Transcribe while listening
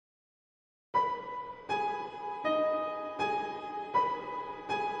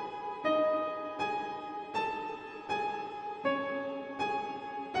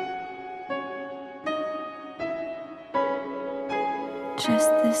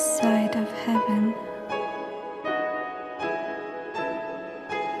just this side of heaven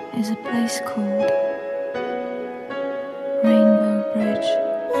is a place called Rainbow Bridge.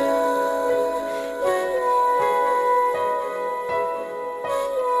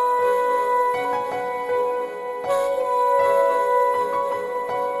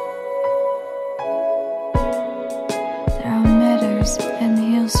 There are meadows and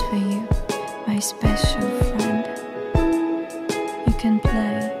hills for you, my special friend. You can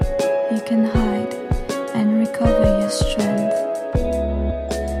play, you can hide, and recover your strength.